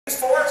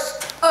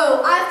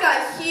Oh, I've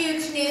got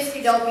huge news,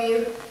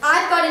 CW.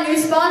 I've got a new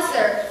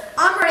sponsor.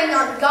 I'm running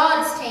on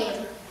God's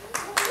team.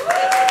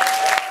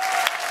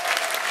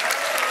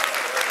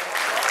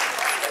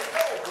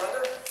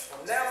 Brother,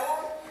 from now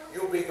on,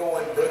 you'll be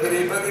going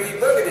boogity, boogity,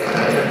 boogity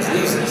for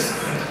Jesus.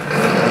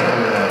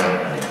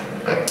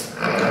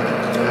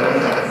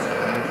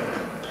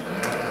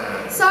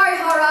 Sorry,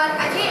 Harrod,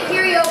 I can't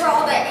hear you over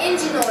all that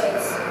engine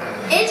noise.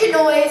 Engine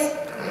noise?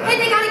 Hey,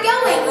 they got it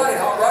going. All right,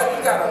 Harrod,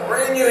 you got a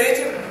brand new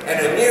engine and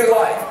a new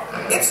life.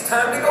 It's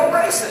time to go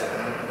racing.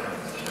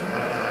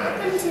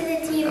 Welcome to the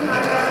team,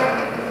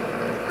 Harrod.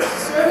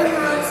 Show them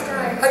how it's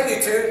done. Hey,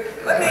 you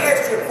two, let me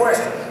ask you a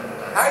question.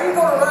 How are you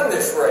going to run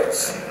this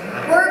race?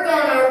 We're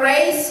gonna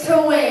race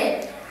to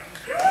win.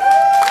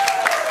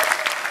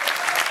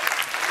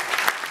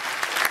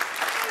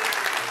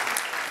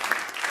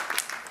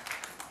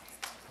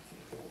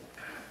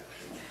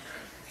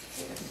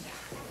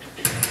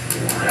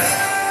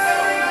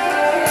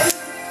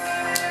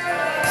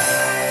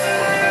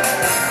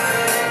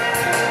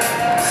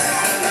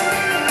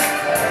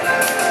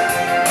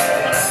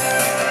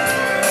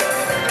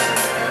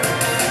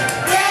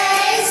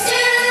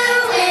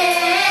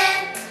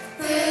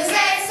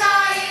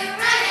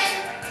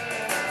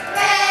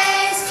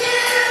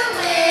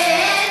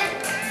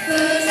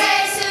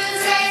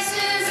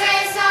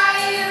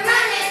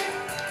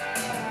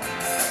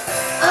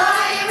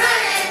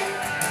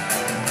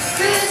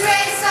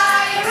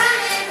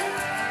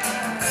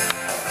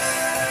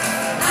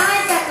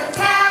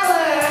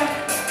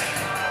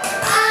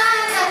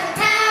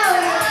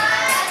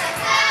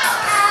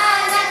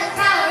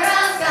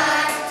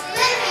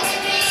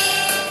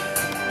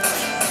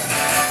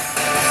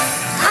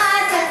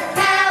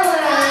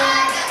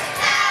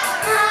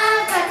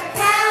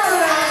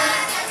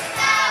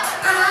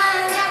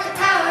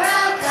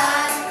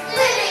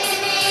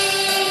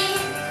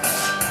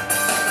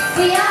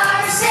 We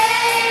are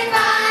saved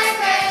by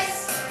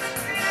grace,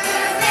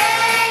 through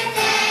faith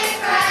in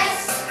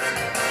Christ,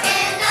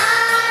 and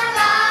not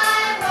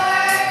by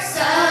works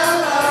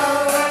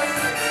alone.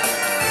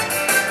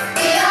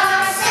 We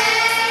are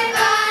saved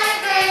by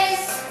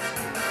grace,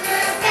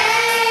 through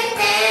faith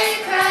in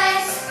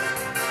Christ,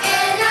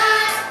 and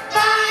not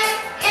by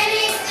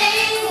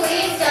anything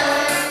we've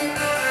done.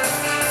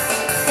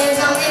 There's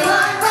only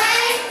one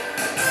way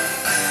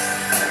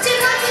to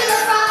come to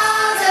the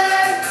Father.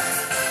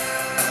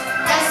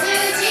 That's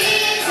through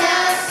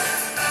Jesus,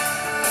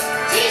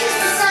 Jesus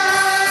the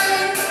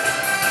Son.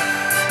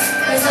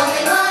 There's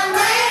only one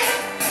way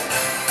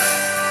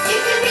you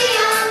can be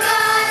on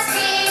God's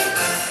team.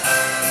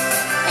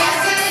 That's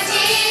through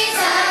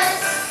Jesus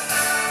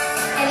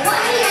and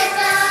what He has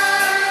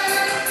done.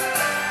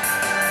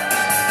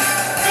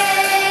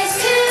 Race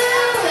to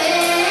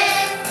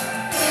win.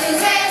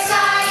 Whose race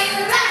are you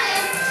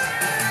running?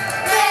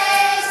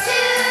 Race to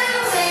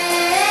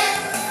win.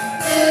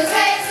 Whose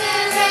race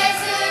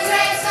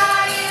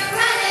are you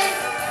running?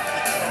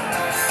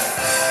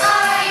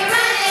 Are you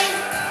running?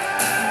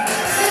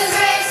 Whose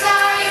race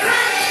are you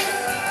running?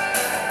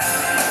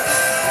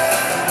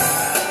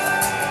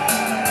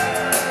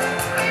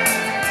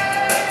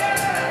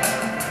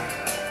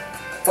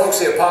 Folks,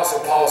 the Apostle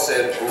Paul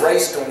said,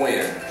 race to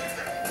win.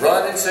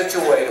 Run in such a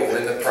way to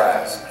win the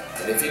prize.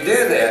 And if you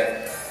do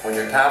that, when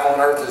your time on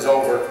earth is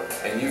over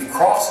and you've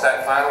crossed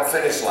that final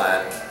finish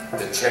line,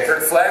 the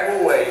checkered flag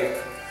will wave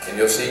and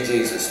you'll see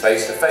Jesus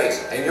face to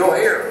face. And you'll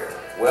hear,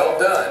 well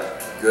done,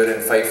 good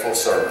and faithful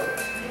servant.